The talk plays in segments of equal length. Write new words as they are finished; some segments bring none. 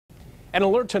An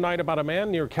alert tonight about a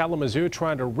man near Kalamazoo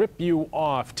trying to rip you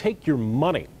off, take your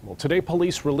money. Well, today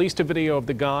police released a video of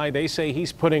the guy. They say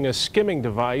he's putting a skimming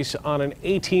device on an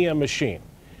ATM machine.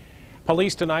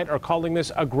 Police tonight are calling this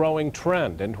a growing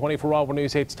trend. And 24 Hour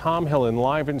News 8's Tom Hillen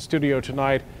live in studio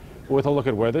tonight with a look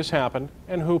at where this happened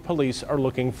and who police are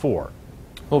looking for.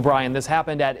 Well, Brian, this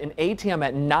happened at an ATM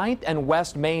at 9th and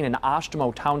West Main in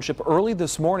Oshtemo Township early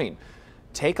this morning.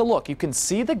 Take a look. You can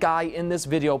see the guy in this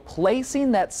video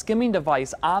placing that skimming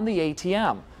device on the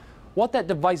ATM. What that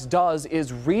device does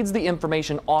is reads the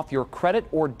information off your credit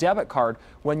or debit card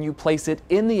when you place it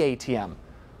in the ATM.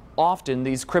 Often,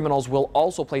 these criminals will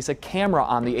also place a camera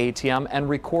on the ATM and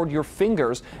record your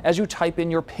fingers as you type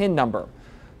in your PIN number.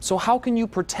 So how can you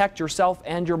protect yourself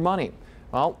and your money?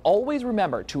 Well, always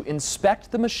remember to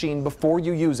inspect the machine before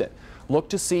you use it. Look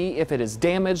to see if it is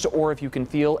damaged or if you can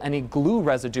feel any glue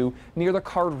residue near the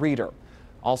card reader.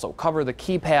 Also, cover the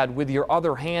keypad with your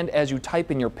other hand as you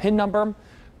type in your PIN number.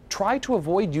 Try to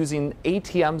avoid using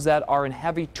ATMs that are in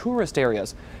heavy tourist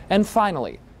areas. And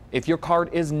finally, if your card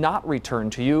is not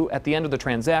returned to you at the end of the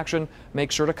transaction,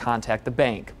 make sure to contact the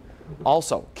bank.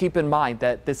 Also, keep in mind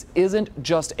that this isn't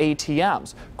just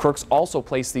ATMs. Crooks also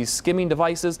place these skimming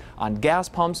devices on gas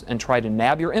pumps and try to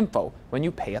nab your info when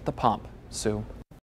you pay at the pump. Sue.